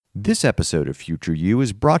This episode of Future You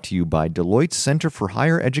is brought to you by Deloitte's Center for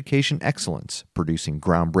Higher Education Excellence, producing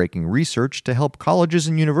groundbreaking research to help colleges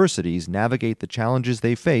and universities navigate the challenges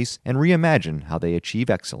they face and reimagine how they achieve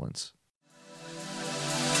excellence.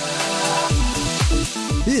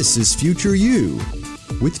 This is Future You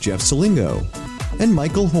with Jeff Selingo and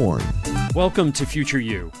Michael Horn. Welcome to Future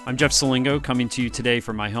You. I'm Jeff Selingo, coming to you today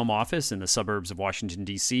from my home office in the suburbs of Washington,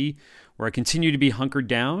 D.C., where I continue to be hunkered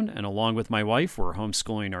down, and along with my wife, we're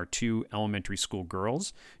homeschooling our two elementary school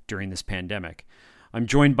girls during this pandemic. I'm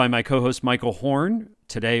joined by my co-host Michael Horn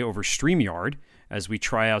today over StreamYard as we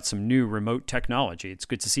try out some new remote technology. It's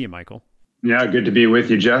good to see you, Michael. Yeah, good to be with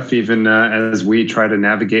you, Jeff, even as we try to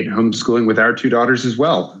navigate homeschooling with our two daughters as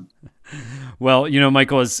well. Well, you know,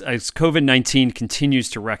 Michael, as COVID-19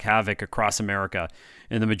 continues to wreak havoc across America,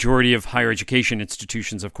 and the majority of higher education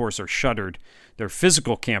institutions, of course, are shuttered their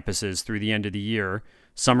physical campuses through the end of the year.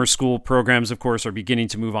 Summer school programs, of course, are beginning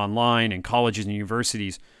to move online, and colleges and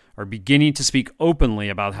universities are beginning to speak openly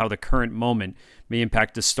about how the current moment may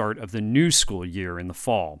impact the start of the new school year in the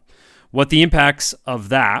fall. What the impacts of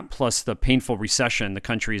that, plus the painful recession the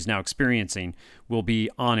country is now experiencing, will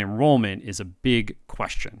be on enrollment is a big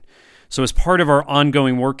question. So as part of our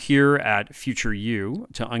ongoing work here at Future U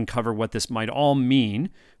to uncover what this might all mean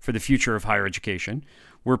for the future of higher education,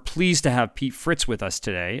 we're pleased to have Pete Fritz with us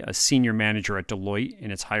today, a senior manager at Deloitte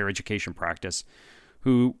in its higher education practice,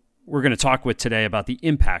 who we're going to talk with today about the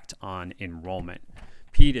impact on enrollment.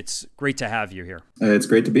 Pete, it's great to have you here. It's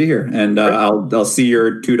great to be here. And I'll see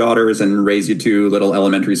your two daughters and raise you two little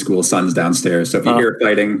elementary school sons downstairs. So if you hear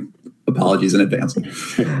fighting, apologies in advance.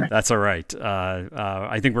 That's all right.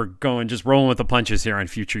 I think we're rolling with the punches here on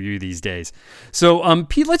Future You these days. So,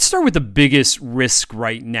 Pete, let's start with the biggest risk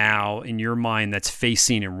right now in your mind that's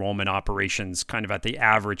facing enrollment operations kind of at the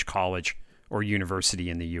average college or university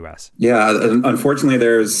in the U.S. Yeah, unfortunately,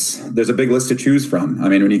 there's a big list to choose from. I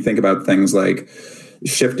mean, when you think about things like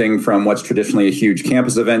shifting from what's traditionally a huge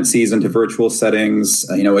campus event season to virtual settings,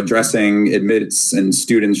 addressing admits and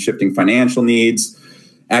students shifting financial needs,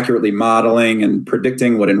 accurately modeling and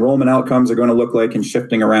predicting what enrollment outcomes are going to look like and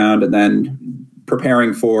shifting around, and then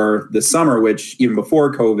preparing for the summer, which even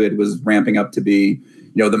before COVID was ramping up to be,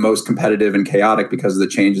 the most competitive and chaotic because of the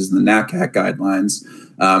changes in the NACAC guidelines.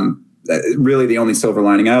 Really, the only silver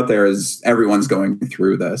lining out there is everyone's going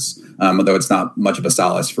through this, although it's not much of a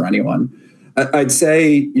solace for anyone. I'd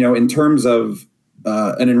say, in terms of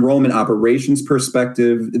an enrollment operations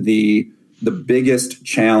perspective, the biggest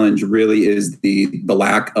challenge really is the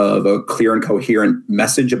lack of a clear and coherent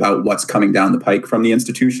message about what's coming down the pike from the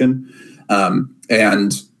institution.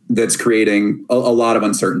 And that's creating a lot of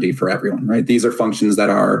uncertainty for everyone, right? These are functions that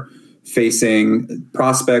are facing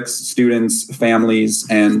prospects, students, families,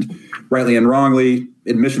 and rightly and wrongly,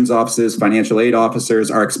 admissions offices, financial aid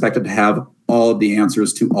officers are expected to have all of the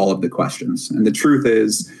answers to all of the questions. And the truth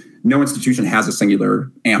is, no institution has a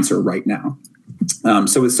singular answer right now.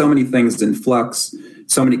 So with so many things in flux,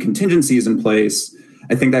 so many contingencies in place,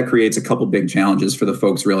 I think that creates a couple big challenges for the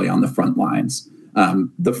folks really on the front lines.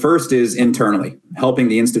 The first is internally, helping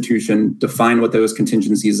the institution define what those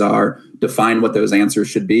contingencies are, define what those answers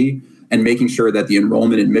should be, and making sure that the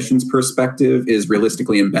enrollment admissions perspective is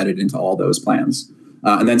realistically embedded into all those plans.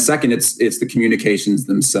 And then second, it's the communications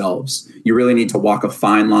themselves. You really need to walk a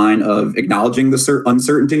fine line of acknowledging the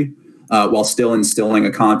uncertainty while still instilling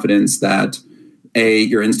a confidence that A,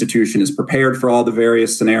 your institution is prepared for all the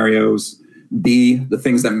various scenarios. B, the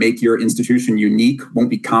things that make your institution unique won't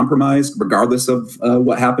be compromised regardless of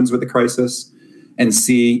what happens with the crisis. And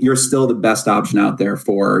C, you're still the best option out there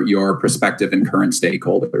for your prospective and current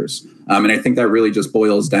stakeholders. And I think that really just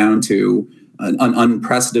boils down to an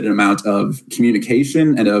unprecedented amount of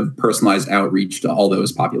communication and of personalized outreach to all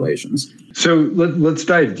those populations. So let's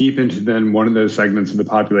dive deep into then one of those segments of the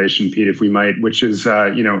population, Pete, if we might, which is,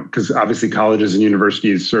 because obviously colleges and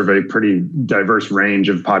universities serve a pretty diverse range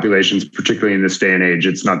of populations, particularly in this day and age.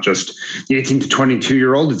 It's not just the 18 to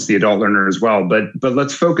 22-year-old, it's the adult learner as well. But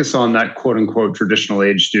let's focus on that quote unquote traditional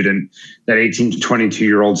age student, that 18 to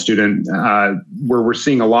 22-year-old student, where we're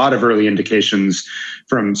seeing a lot of early indications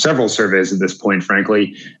from several surveys at this point,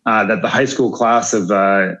 frankly, that the high school class of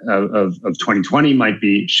 2020 might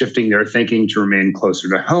be shifting their thinking to remain closer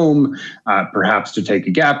to home, perhaps to take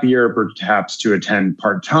a gap year, perhaps to attend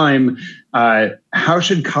part-time. How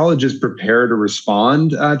should colleges prepare to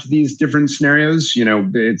respond to these different scenarios?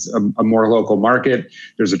 It's a more local market,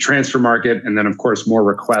 there's a transfer market, and then, of course, more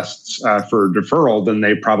requests for deferral than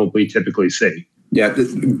they probably typically see. Yeah,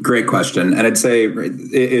 great question. And I'd say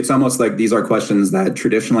it's almost like these are questions that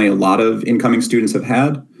traditionally a lot of incoming students have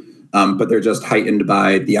had, but they're just heightened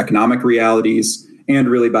by the economic realities and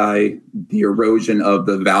really by the erosion of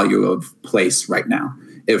the value of place right now.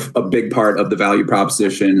 If a big part of the value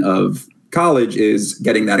proposition of college is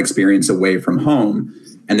getting that experience away from home,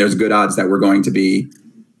 and there's good odds that we're going to be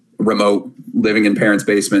remote, living in parents'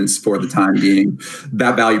 basements for the time being,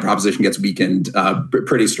 that value proposition gets weakened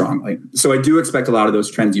pretty strongly. So I do expect a lot of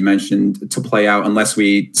those trends you mentioned to play out unless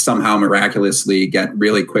we somehow miraculously get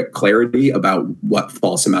really quick clarity about what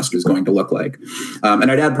fall semester is going to look like.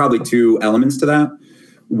 And I'd add probably two elements to that.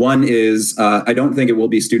 One is I don't think it will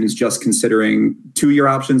be students just considering two-year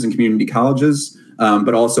options in community colleges,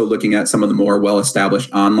 but also looking at some of the more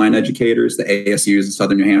well-established online educators, the ASUs, the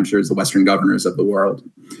Southern New Hampshires, the Western Governors of the world.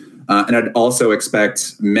 And I'd also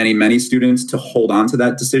expect many, many students to hold on to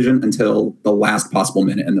that decision until the last possible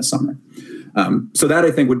minute in the summer. So that,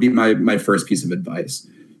 I think, would be my first piece of advice.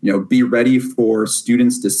 Be ready for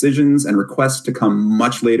students' decisions and requests to come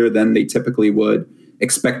much later than they typically would.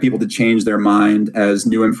 Expect people to change their mind as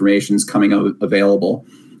new information is coming available,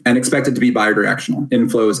 and expect it to be bidirectional,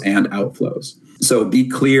 inflows and outflows. So be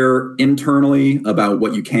clear internally about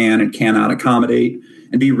what you can and cannot accommodate,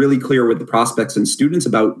 and be really clear with the prospects and students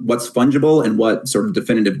about what's fungible and what sort of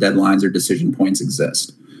definitive deadlines or decision points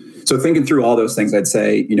exist. So thinking through all those things, I'd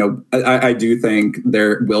say, I do think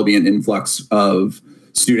there will be an influx of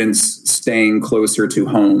students staying closer to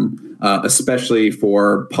home, especially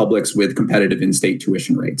for publics with competitive in-state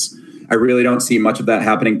tuition rates. I really don't see much of that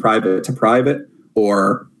happening private to private,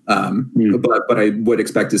 but I would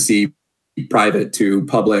expect to see private to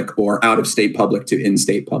public or out-of-state public to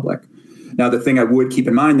in-state public. Now, the thing I would keep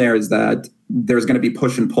in mind there is that there's going to be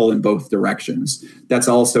push and pull in both directions. That's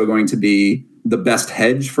also going to be the best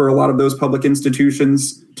hedge for a lot of those public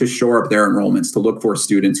institutions to shore up their enrollments, to look for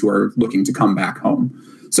students who are looking to come back home.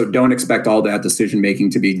 So don't expect all that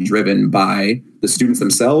decision-making to be driven by the students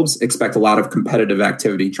themselves. Expect a lot of competitive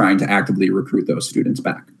activity trying to actively recruit those students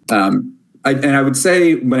back. I would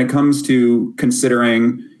say when it comes to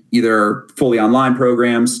considering either fully online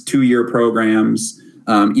programs, two-year programs,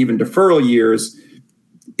 even deferral years,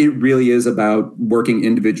 it really is about working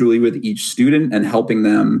individually with each student and helping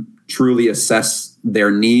them truly assess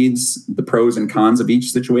their needs, the pros and cons of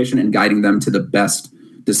each situation, and guiding them to the best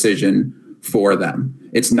decision for them.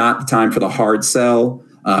 It's not the time for the hard sell.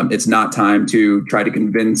 It's not time to try to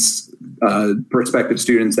convince prospective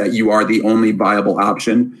students that you are the only viable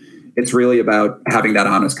option. It's really about having that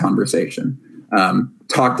honest conversation.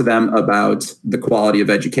 Talk to them about the quality of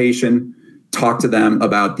education. Talk to them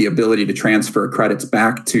about the ability to transfer credits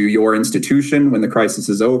back to your institution when the crisis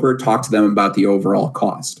is over. Talk to them about the overall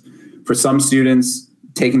cost. For some students,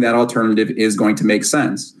 taking that alternative is going to make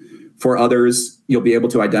sense. For others, you'll be able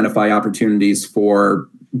to identify opportunities for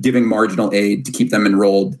giving marginal aid to keep them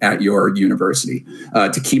enrolled at your university,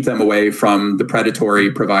 to keep them away from the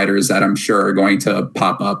predatory providers that I'm sure are going to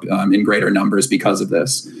pop up in greater numbers because of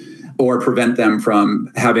this, or prevent them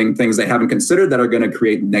from having things they haven't considered that are going to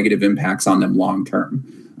create negative impacts on them long term.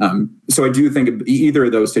 So I do think either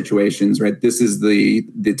of those situations, right, this is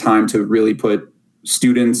the time to really put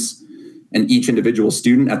students and each individual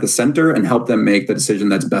student at the center and help them make the decision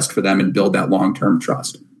that's best for them and build that long-term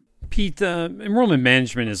trust. Pete, enrollment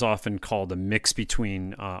management is often called a mix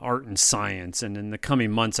between art and science. And in the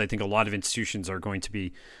coming months, I think a lot of institutions are going to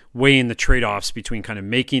be weighing the trade-offs between kind of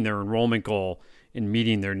making their enrollment goal and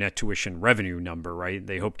meeting their net tuition revenue number, right?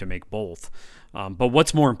 They hope to make both. But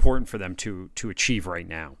what's more important for them to achieve right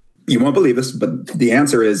now? You won't believe this, but the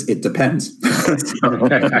answer is it depends. Classic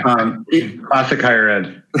higher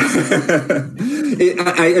ed.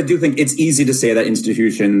 I do think it's easy to say that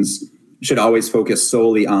institutions should always focus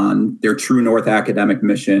solely on their true north academic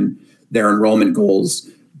mission, their enrollment goals.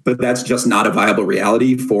 But that's just not a viable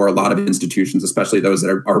reality for a lot of institutions, especially those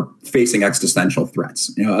that are facing existential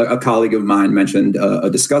threats. A colleague of mine mentioned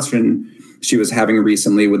a discussion she was having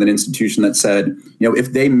recently with an institution that said,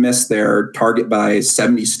 if they miss their target by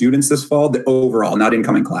 70 students this fall, the overall, not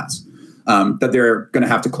incoming class, that they're going to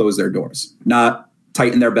have to close their doors, not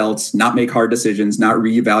tighten their belts, not make hard decisions, not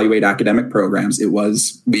reevaluate academic programs. It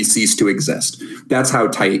was, we cease to exist. That's how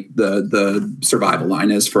tight the survival line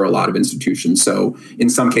is for a lot of institutions. So in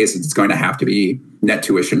some cases, it's going to have to be net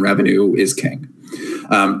tuition revenue is king.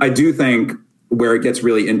 I do think where it gets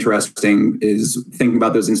really interesting is thinking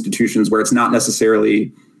about those institutions where it's not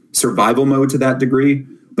necessarily survival mode to that degree,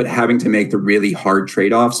 but having to make the really hard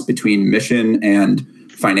trade-offs between mission and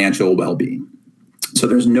financial well-being. So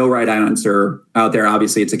there's no right answer out there.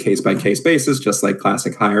 Obviously, it's a case-by-case basis, just like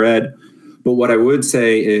classic higher ed. But what I would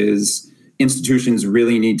say is institutions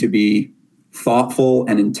really need to be thoughtful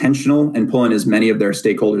and intentional and pull in as many of their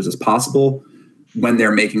stakeholders as possible when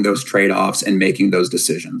they're making those trade-offs and making those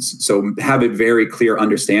decisions. So have a very clear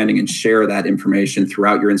understanding and share that information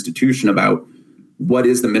throughout your institution about what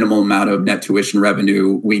is the minimal amount of net tuition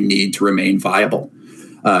revenue we need to remain viable.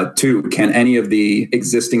 2, can any of the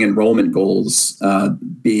existing enrollment goals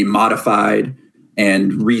be modified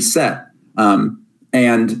and reset?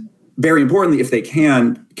 And very importantly, if they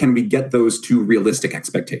can we get those to realistic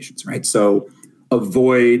expectations, right? So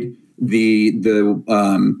avoid the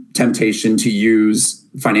temptation to use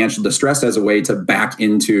financial distress as a way to back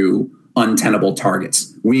into untenable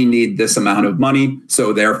targets. We need this amount of money,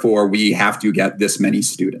 so therefore we have to get this many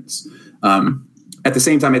students. At the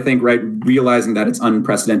same time, I think, right, realizing that it's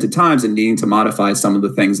unprecedented times and needing to modify some of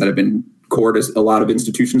the things that have been core to a lot of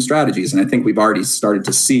institution strategies. And I think we've already started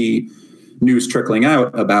to see news trickling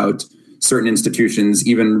out about certain institutions,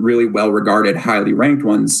 even really well-regarded, highly ranked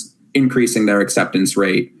ones, increasing their acceptance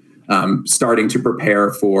rate, starting to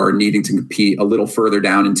prepare for needing to compete a little further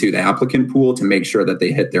down into the applicant pool to make sure that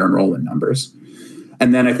they hit their enrollment numbers.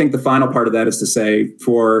 And then I think the final part of that is to say,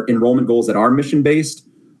 for enrollment goals that are mission-based,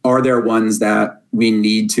 are there ones that we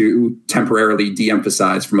need to temporarily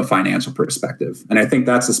de-emphasize from a financial perspective? And I think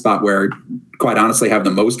that's the spot where, quite honestly, I have the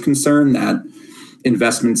most concern that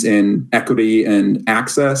investments in equity and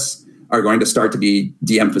access are going to start to be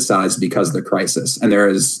de-emphasized because of the crisis. And there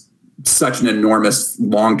is such an enormous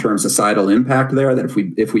long-term societal impact there that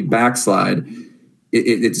if we backslide,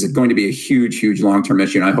 it's going to be a huge, huge long-term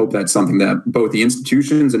issue. And I hope that's something that both the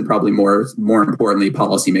institutions and probably more importantly,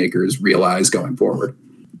 policymakers realize going forward.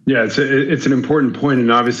 Yeah, it's an important point,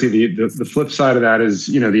 and obviously the flip side of that is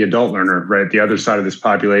the adult learner, right? The other side of this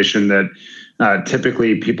population that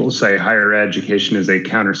typically people say higher education is a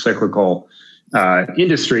counter-cyclical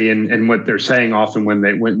industry, and what they're saying often when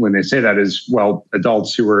they say that is, well,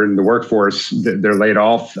 adults who are in the workforce, they're laid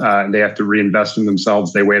off, they have to reinvest in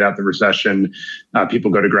themselves, they wait out the recession, people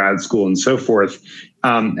go to grad school and so forth.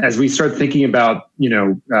 As we start thinking about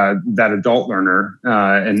that adult learner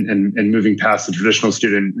and moving past the traditional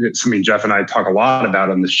student, something Jeff and I talk a lot about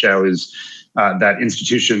on this show is that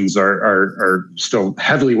institutions are still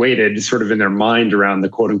heavily weighted sort of in their mind around the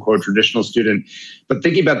quote unquote traditional student. But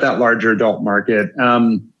thinking about that larger adult market,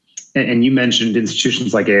 and you mentioned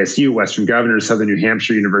institutions like ASU, Western Governors, Southern New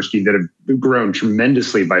Hampshire University that have grown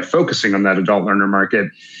tremendously by focusing on that adult learner market.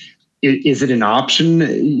 Is it an option,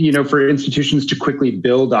 for institutions to quickly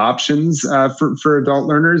build options for adult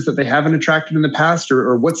learners that they haven't attracted in the past,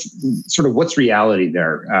 or what's reality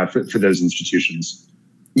there for those institutions?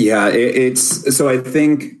 Yeah, so I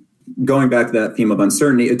think going back to that theme of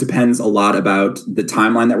uncertainty, it depends a lot about the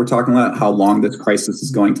timeline that we're talking about, how long this crisis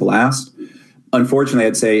is going to last. Unfortunately,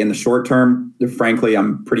 I'd say in the short term, frankly,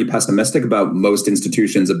 I'm pretty pessimistic about most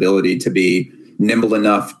institutions' ability to be nimble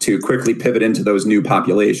enough to quickly pivot into those new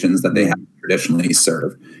populations that they have traditionally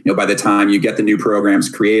served. By the time you get the new programs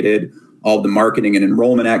created, all the marketing and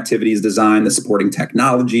enrollment activities designed, the supporting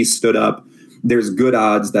technology stood up, there's good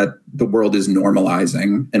odds that the world is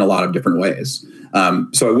normalizing in a lot of different ways.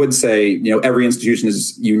 So I would say, every institution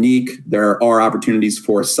is unique. There are opportunities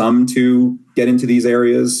for some to get into these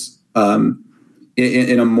areas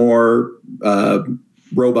in a more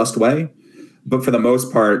robust way. But for the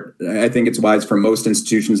most part, I think it's wise for most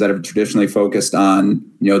institutions that have traditionally focused on,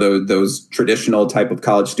 those traditional type of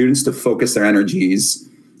college students to focus their energies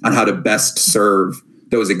on how to best serve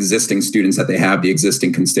those existing students that they have, the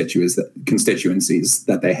existing constituencies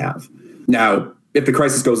that they have. Now, if the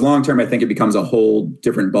crisis goes long term, I think it becomes a whole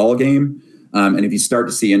different ballgame. And if you start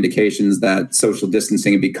to see indications that social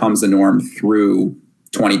distancing becomes the norm through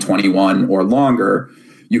 2021 or longer,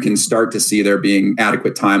 you can start to see there being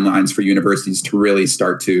adequate timelines for universities to really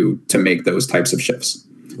start to make those types of shifts.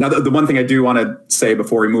 Now, the one thing I do want to say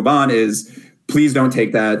before we move on is please don't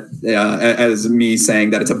take that as me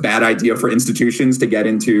saying that it's a bad idea for institutions to get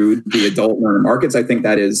into the adult learner markets. I think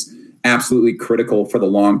that is absolutely critical for the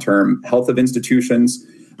long-term health of institutions.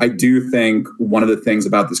 I do think one of the things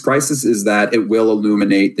about this crisis is that it will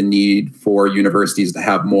illuminate the need for universities to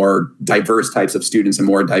have more diverse types of students and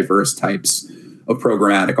more diverse types of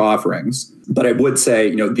programmatic offerings. But I would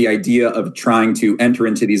say, the idea of trying to enter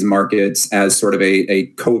into these markets as sort of a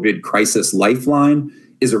COVID crisis lifeline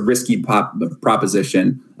is a risky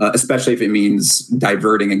proposition, especially if it means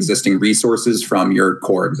diverting existing resources from your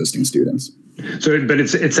core existing students. So, but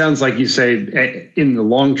it sounds like you say in the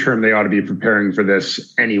long term, they ought to be preparing for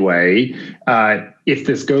this anyway. If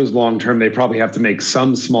this goes long term, they probably have to make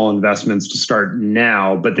some small investments to start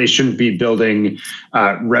now, but they shouldn't be building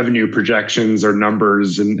revenue projections or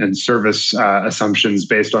numbers and service assumptions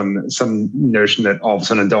based on some notion that all of a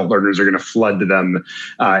sudden adult learners are going to flood to them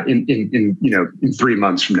in 3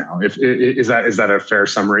 months from now. Is that a fair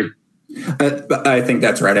summary? I think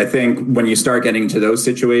that's right. I think when you start getting into those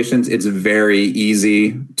situations, it's very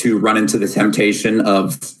easy to run into the temptation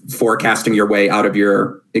of forecasting your way out of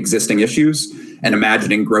your existing issues and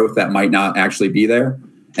imagining growth that might not actually be there.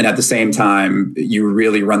 And at the same time, you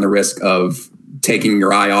really run the risk of taking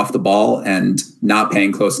your eye off the ball and not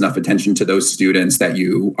paying close enough attention to those students that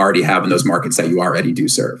you already have in those markets that you already do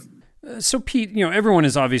serve. So Pete, everyone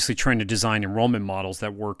is obviously trying to design enrollment models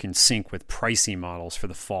that work in sync with pricing models for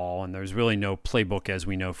the fall, and there's really no playbook, as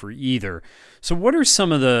we know, for either. So what are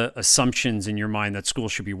some of the assumptions in your mind that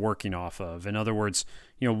schools should be working off of? In other words,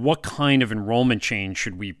 what kind of enrollment change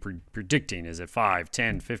should we be predicting? Is it 5,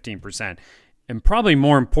 10, 15%? And probably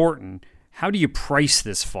more important, how do you price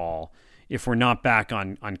this fall if we're not back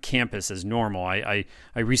on campus as normal? I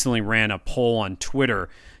recently ran a poll on Twitter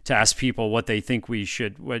to ask people what they think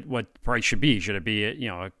what price should be. Should it be a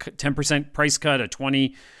 10% price cut, a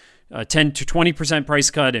 10 to 20% price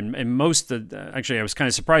cut, and most actually I was kind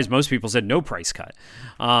of surprised. Most people said no price cut.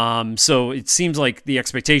 So it seems like the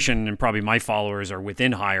expectation, and probably my followers are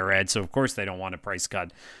within higher ed, so of course they don't want a price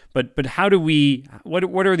cut. But how do we?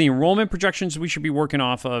 What are the enrollment projections we should be working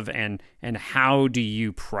off of, and how do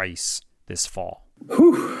you price this fall?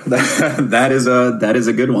 Whew, that is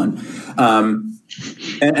a good one.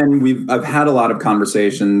 And I've had a lot of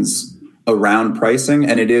conversations around pricing,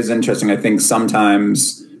 and it is interesting. I think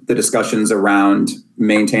sometimes the discussions around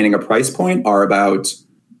maintaining a price point are about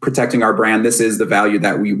protecting our brand. This is the value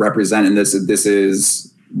that we represent, and this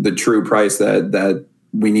is the true price that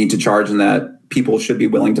we need to charge and that people should be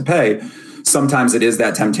willing to pay. Sometimes it is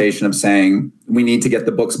that temptation of saying we need to get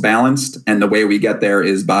the books balanced, and the way we get there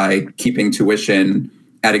is by keeping tuition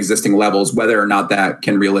at existing levels, whether or not that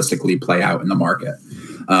can realistically play out in the market.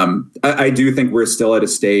 I do think we're still at a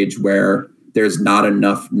stage where there's not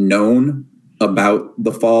enough known about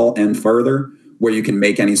the fall and further where you can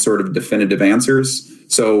make any sort of definitive answers.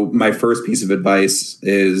 So my first piece of advice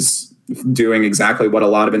is doing exactly what a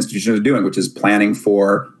lot of institutions are doing, which is planning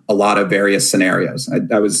for a lot of various scenarios.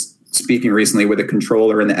 I was speaking recently with a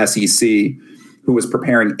controller in the SEC who was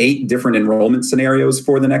preparing 8 different enrollment scenarios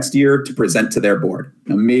for the next year to present to their board.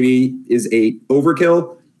 Now, maybe is 8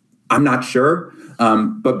 overkill? I'm not sure.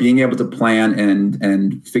 But being able to plan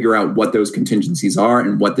and figure out what those contingencies are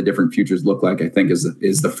and what the different futures look like, I think is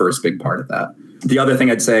the first big part of that. The other thing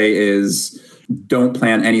I'd say is don't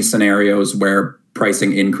plan any scenarios where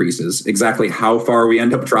pricing increases. Exactly how far we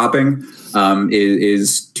end up dropping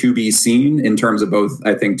is to be seen in terms of both,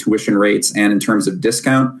 I think, tuition rates and in terms of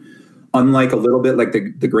discount. Unlike a little bit like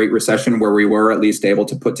the Great Recession, where we were at least able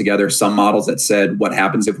to put together some models that said what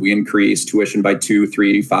happens if we increase tuition by 2,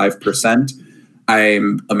 3, 5%.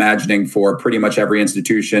 I'm imagining for pretty much every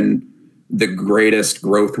institution, the greatest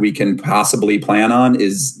growth we can possibly plan on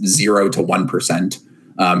is 0 to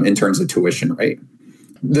 1% in terms of tuition rate.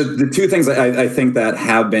 The two things I think that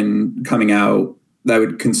have been coming out that I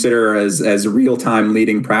would consider as real-time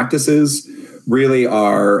leading practices really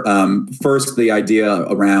are first the idea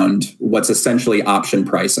around what's essentially option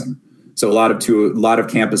pricing. So a lot of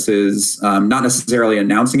campuses not necessarily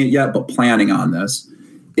announcing it yet, but planning on this.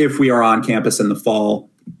 If we are on campus in the fall,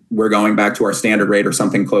 we're going back to our standard rate or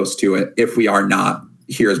something close to it. If we are not,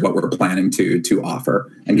 here's what we're planning to offer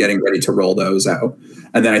and getting ready to roll those out.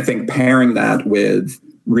 And then I think pairing that with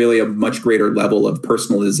really a much greater level of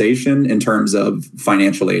personalization in terms of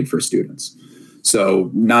financial aid for students. So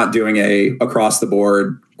not doing a across the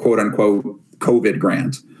board, quote unquote, COVID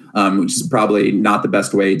grant, which is probably not the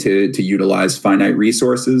best way to utilize finite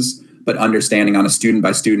resources, but understanding on a student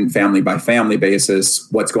by student, family by family basis,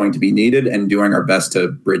 what's going to be needed and doing our best to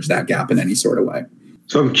bridge that gap in any sort of way.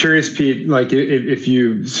 So I'm curious, Pete, like if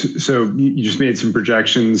you just made some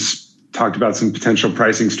projections, talked about some potential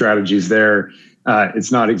pricing strategies there.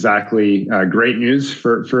 It's not exactly great news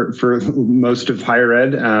for most of higher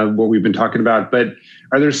ed, what we've been talking about. But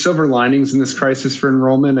are there silver linings in this crisis for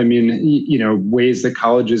enrollment? I mean, ways that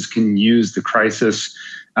colleges can use the crisis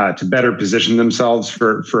to better position themselves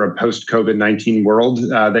for a post-COVID-19 world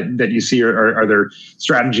that you see? Are there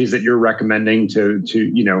strategies that you're recommending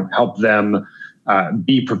to help them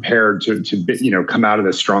be prepared to come out of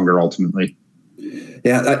this stronger ultimately?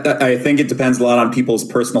 Yeah, I think it depends a lot on people's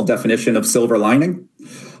personal definition of silver lining.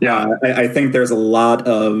 Yeah, I think there's a lot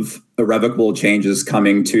of irrevocable changes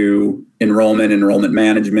coming to enrollment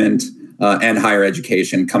management, and higher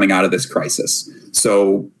education coming out of this crisis.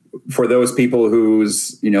 So for those people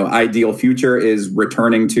whose ideal future is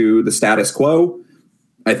returning to the status quo,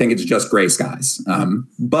 I think it's just gray skies.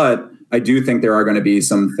 But I do think there are going to be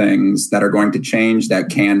some things that are going to change that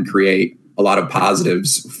can create a lot of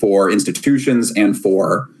positives for institutions and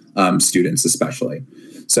for students especially.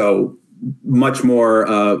 So much more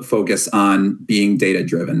focus on being data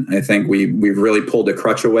driven. I think we've really pulled a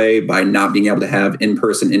crutch away by not being able to have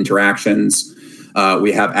in-person interactions.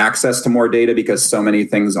 We have access to more data because so many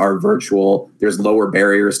things are virtual. There's lower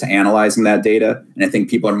barriers to analyzing that data. And I think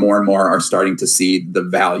people are more and more are starting to see the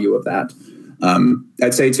value of that.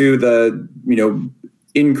 I'd say too, the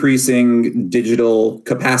increasing digital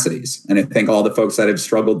capacities. And I think all the folks that have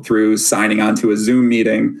struggled through signing onto a Zoom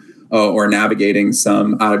meeting or navigating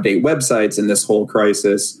some out-of-date websites in this whole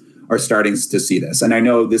crisis are starting to see this. And I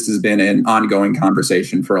know this has been an ongoing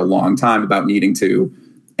conversation for a long time about needing to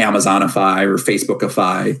Amazonify or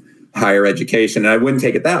Facebookify higher education. And I wouldn't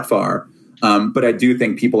take it that far. But I do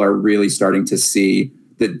think people are really starting to see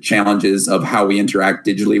the challenges of how we interact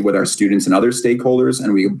digitally with our students and other stakeholders,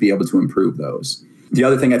 and we'll be able to improve those. The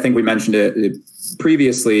other thing I think we mentioned it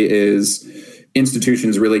previously is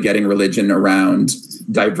institutions really getting religion around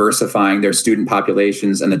diversifying their student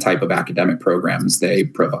populations and the type of academic programs they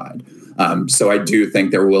provide. So I do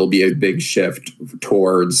think there will be a big shift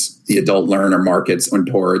towards the adult learner markets and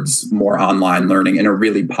towards more online learning in a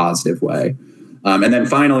really positive way. And then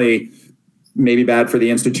finally, maybe bad for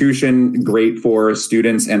the institution, great for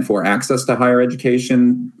students and for access to higher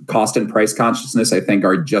education. Cost and price consciousness, I think,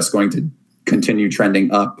 are just going to continue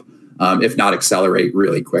trending up, if not accelerate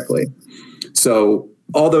really quickly. So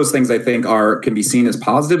all those things I think can be seen as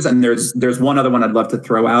positives. And there's one other one I'd love to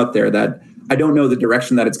throw out there that I don't know the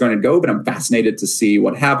direction that it's going to go, but I'm fascinated to see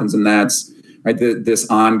what happens. And that's right, this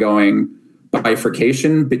ongoing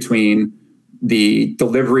bifurcation between the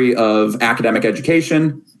delivery of academic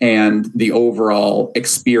education and the overall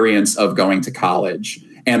experience of going to college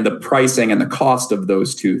and the pricing and the cost of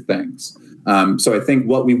those two things. So I think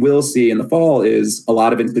what we will see in the fall is a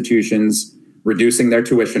lot of institutions reducing their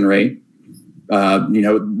tuition rate,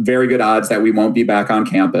 very good odds that we won't be back on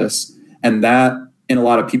campus. And that, in a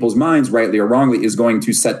lot of people's minds, rightly or wrongly, is going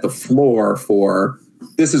to set the floor for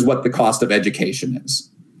this is what the cost of education is.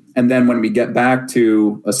 And then when we get back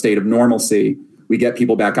to a state of normalcy, we get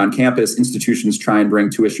people back on campus, institutions try and bring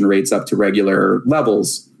tuition rates up to regular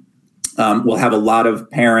levels. We'll have a lot of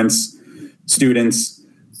parents, students,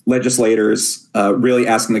 legislators really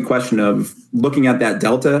asking the question of looking at that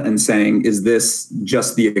delta and saying, is this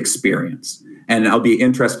just the experience? And I'll be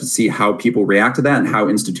interested to see how people react to that and how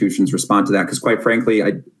institutions respond to that. Because quite frankly,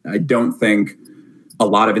 I don't think a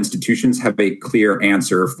lot of institutions have a clear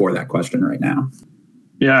answer for that question right now.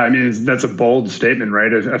 Yeah, I mean, that's a bold statement,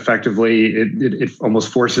 right? Effectively, it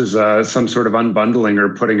almost forces some sort of unbundling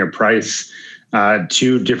or putting a price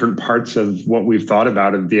to different parts of what we've thought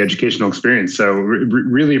about of the educational experience. So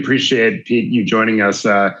really appreciate, Pete, you joining us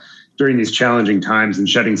during these challenging times and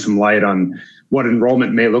shedding some light on what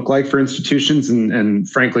enrollment may look like for institutions and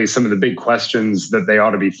frankly, some of the big questions that they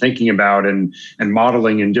ought to be thinking about and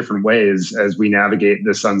modeling in different ways as we navigate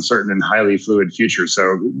this uncertain and highly fluid future.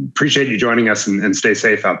 So appreciate you joining us and stay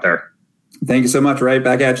safe out there. Thank you so much. Right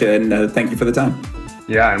back at you. And thank you for the time.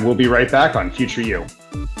 Yeah, and we'll be right back on Future You.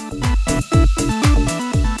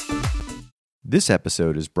 This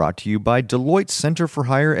episode is brought to you by Deloitte Center for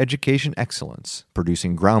Higher Education Excellence,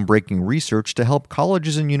 producing groundbreaking research to help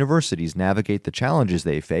colleges and universities navigate the challenges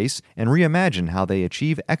they face and reimagine how they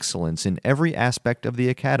achieve excellence in every aspect of the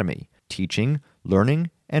academy: teaching, learning,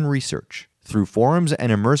 and research. Through forums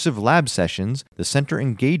and immersive lab sessions, the center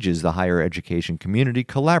engages the higher education community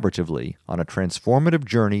collaboratively on a transformative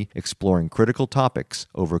journey exploring critical topics,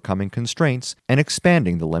 overcoming constraints, and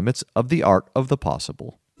expanding the limits of the art of the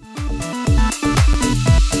possible.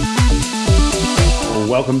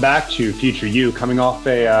 Welcome back to Future You, coming off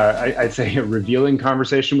I'd say a revealing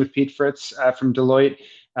conversation with Pete Fritz from Deloitte,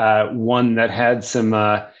 one that had some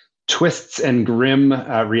twists and grim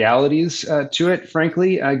realities to it,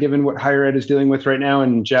 frankly, given what higher ed is dealing with right now.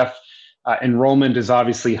 And Jeff, enrollment is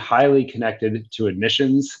obviously highly connected to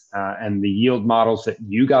admissions and the yield models that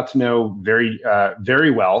you got to know very,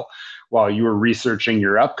 very well while you were researching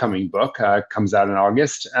your upcoming book, comes out in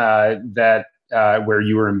August, where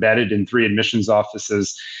you were embedded in 3 admissions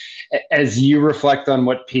offices. As you reflect on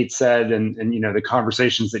what Pete said and the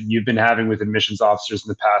conversations that you've been having with admissions officers in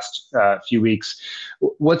the past few weeks,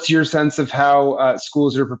 what's your sense of how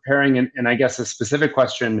schools are preparing? And I guess a specific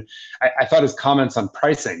question, I thought his comments on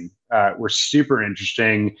pricing were super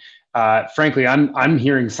interesting. Frankly, I'm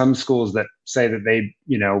hearing some schools that say that they,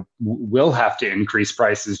 will have to increase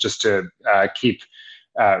prices just to keep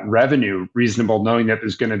revenue reasonable, knowing that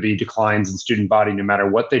there's going to be declines in student body no matter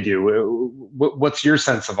what they do. What's your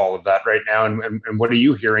sense of all of that right now, and what are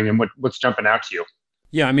you hearing, and what's jumping out to you?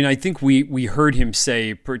 Yeah, I mean, I think we heard him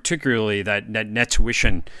say particularly that net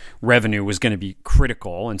tuition revenue was going to be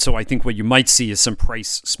critical. And so I think what you might see is some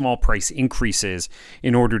small price increases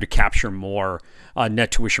in order to capture more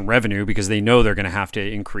net tuition revenue, because they know they're going to have to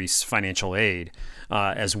increase financial aid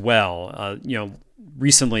as well.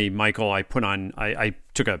 Recently, Michael, I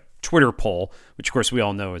took a Twitter poll, which of course we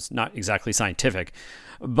all know is not exactly scientific,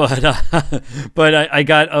 but I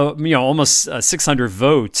got almost 600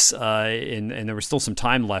 votes, and there was still some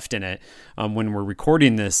time left in it when we're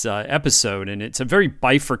recording this episode, and it's a very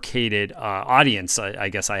bifurcated audience, I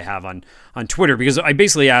guess I have on Twitter, because I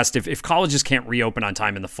basically asked if colleges can't reopen on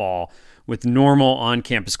time in the fall with normal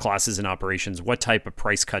on-campus classes and operations, what type of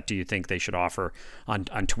price cut do you think they should offer on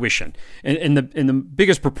tuition? And the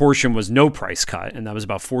biggest proportion was no price cut, and that was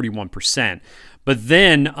about 41%. But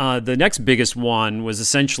then the next biggest one was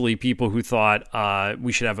essentially people who thought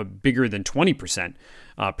we should have a bigger than 20%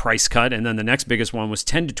 price cut, and then the next biggest one was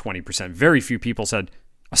 10 to 20%. Very few people said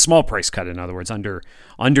a small price cut, in other words, under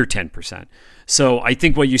 10%. So I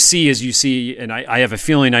think what you see, and I have a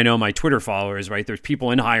feeling I know my Twitter followers, right? There's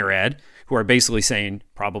people in higher ed who are basically saying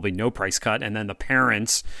probably no price cut, and then the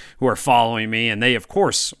parents who are following me, and they of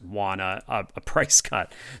course want a price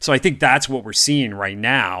cut. So I think that's what we're seeing right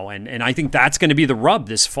now, and I think that's going to be the rub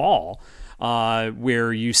this fall,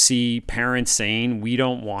 where you see parents saying we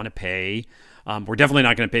don't want to pay. We're definitely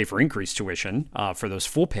not going to pay for increased tuition for those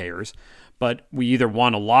full payers, but we either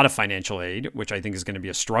want a lot of financial aid, which I think is going to be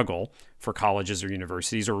a struggle for colleges or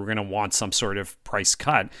universities, or we're going to want some sort of price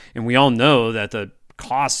cut. And we all know that the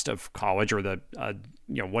cost of college, or the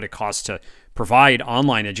what it costs to provide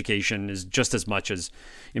online education, is just as much as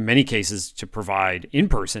in many cases to provide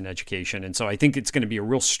in-person education. And so I think it's going to be a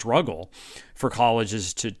real struggle for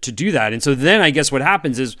colleges to do that. And so then I guess what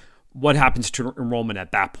happens to enrollment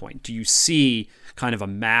at that point? Do you see kind of a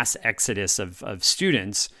mass exodus of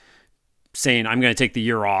students saying, I'm going to take the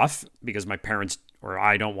year off because my parents or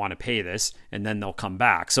I don't want to pay this, and then they'll come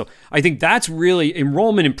back? So I think that's really,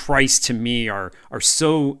 enrollment and price to me are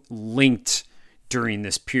so linked during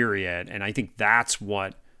this period, and I think that's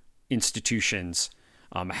what institutions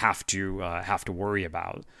have to worry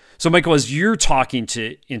about. So Michael, as you're talking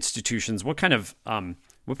to institutions, what kind of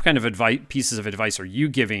pieces of advice are you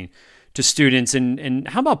giving to students, and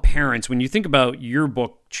how about parents? When you think about your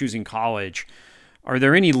book, Choosing College, are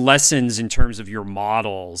there any lessons in terms of your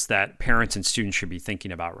models that parents and students should be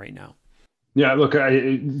thinking about right now? Yeah, look,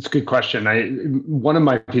 it's a good question. One of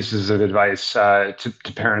my pieces of advice to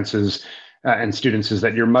parents is and students is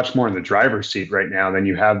that you're much more in the driver's seat right now than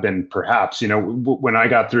you have been, perhaps. When I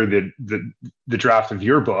got through the draft of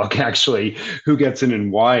your book, actually, Who Gets In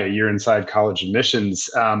and Why, a year inside college admissions,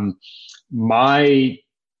 my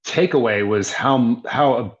takeaway was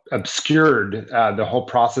how obscured the whole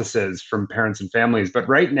process is from parents and families. But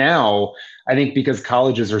right now, I think because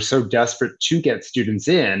colleges are so desperate to get students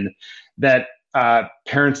in, that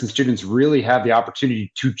parents and students really have the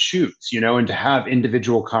opportunity to choose, and to have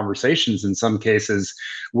individual conversations in some cases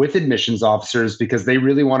with admissions officers, because they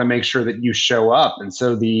really want to make sure that you show up. And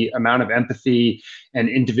so the amount of empathy and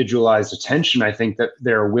individualized attention I think that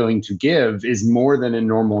they're willing to give is more than in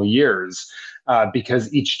normal years.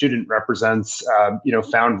 Because each student represents,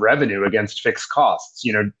 found revenue against fixed costs.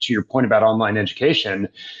 To your point about online education,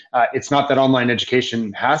 it's not that online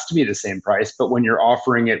education has to be the same price, but when you're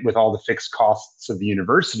offering it with all the fixed costs of the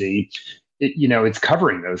university, it's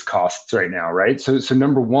covering those costs right now, right? So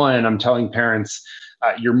number one, I'm telling parents,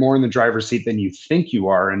 you're more in the driver's seat than you think you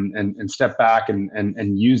are, and step back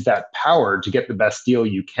and use that power to get the best deal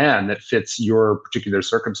you can that fits your particular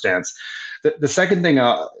circumstance. The second thing,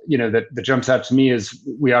 that jumps out to me is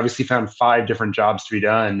we obviously found 5 different jobs to be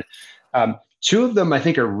done. 2 of them I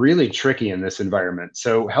think are really tricky in this environment.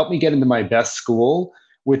 So Help Me Get Into My Best School,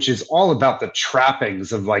 which is all about the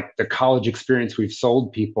trappings of like the college experience we've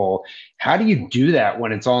sold people. How do you do that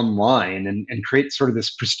when it's online and create sort of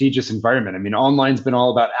this prestigious environment? I mean, online's been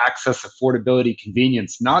all about access, affordability,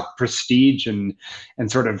 convenience, not prestige and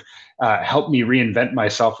sort of help me reinvent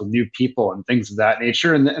myself with new people and things of that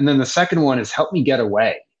nature. And then the second one is help me get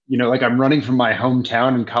away. Like I'm running from my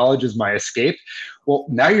hometown and college is my escape. Well,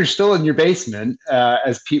 now you're still in your basement,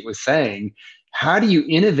 as Pete was saying. How do you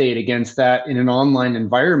innovate against that in an online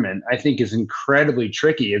environment? I think is incredibly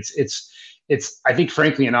tricky. It's it's, I think,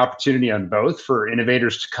 frankly, an opportunity on both for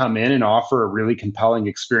innovators to come in and offer a really compelling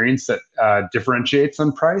experience that differentiates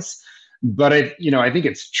on price. But I think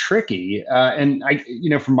it's tricky. And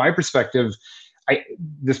from my perspective,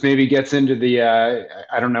 this maybe gets into the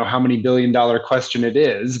I don't know how many $billion question it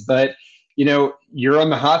is, but you're on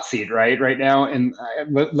the hot seat right now, and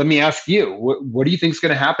let me ask you, what do you think is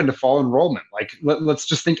going to happen to fall enrollment? Like, let's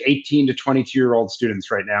just think 18 to 22-year-old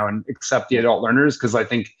students right now, and accept the adult learners, because I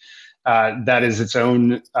think that is its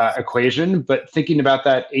own equation. But thinking about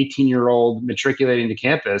that 18-year-old matriculating to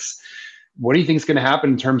campus, what do you think is going to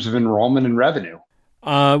happen in terms of enrollment and revenue?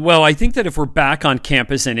 Well, I think that if we're back on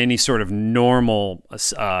campus in any sort of normal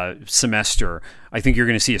semester, I think you're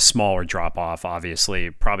going to see a smaller drop off, obviously,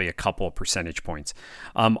 probably a couple of percentage points.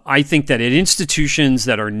 I think that at institutions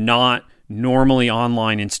that are not normally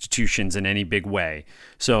online institutions in any big way.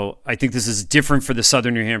 So I think this is different for the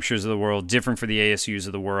Southern New Hampshires of the world, different for the ASUs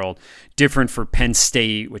of the world, different for Penn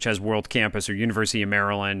State, which has World Campus, or University of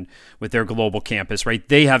Maryland with their global campus, right?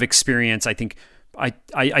 They have experience. I think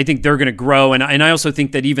they're going to grow. And I also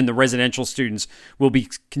think that even the residential students will be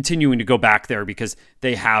continuing to go back there because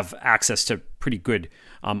they have access to pretty good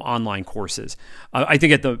online courses. I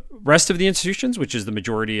think at the rest of the institutions, which is the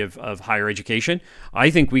majority of higher education,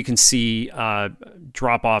 I think we can see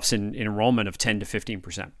drop-offs in enrollment of 10 to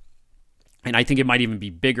 15%. And I think it might even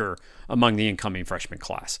be bigger among the incoming freshman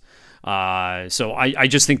class. So I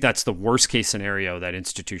just think that's the worst case scenario that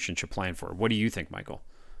institutions should plan for. What do you think, Michael?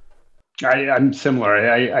 I'm similar.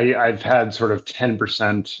 I've had sort of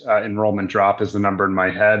 10% enrollment drop as the number in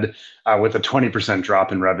my head, with a 20%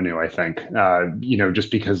 drop in revenue, I think,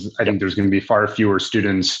 just because I think there's going to be far fewer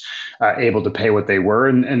students able to pay what they were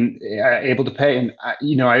and able to pay. And,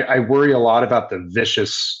 I worry a lot about the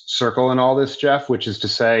vicious circle in all this, Jeff, which is to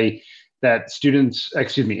say that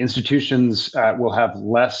institutions will have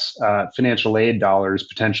less financial aid dollars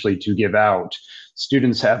potentially to give out.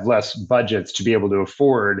 Students have less budgets to be able to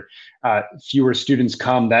afford. Fewer students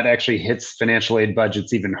come, that actually hits financial aid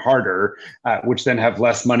budgets even harder, which then have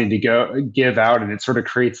less money to give out. And it sort of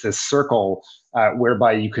creates this circle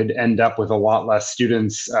whereby you could end up with a lot less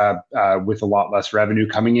students with a lot less revenue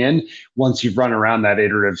coming in once you've run around that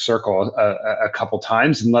iterative circle a couple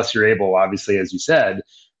times, unless you're able, obviously, as you said,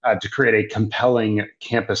 to create a compelling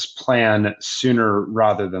campus plan sooner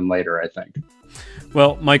rather than later, I think.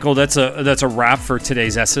 Well, Michael, that's a wrap for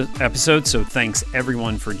today's episode. So thanks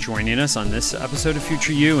everyone for joining us on this episode of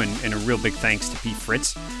Future You, and a real big thanks to Pete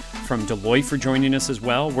Fritz from Deloitte for joining us as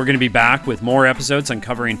well. We're going to be back with more episodes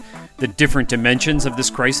uncovering the different dimensions of this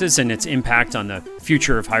crisis and its impact on the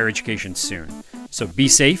future of higher education soon. So be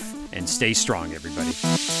safe and stay strong, everybody.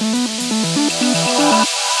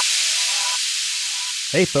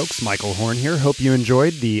 Hey folks, Michael Horn here. Hope you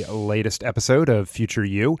enjoyed the latest episode of Future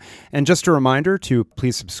You. And just a reminder to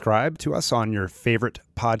please subscribe to us on your favorite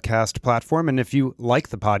podcast platform. And if you like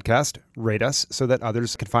the podcast, rate us so that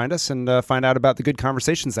others can find us and find out about the good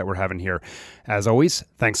conversations that we're having here. As always,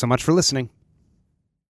 thanks so much for listening.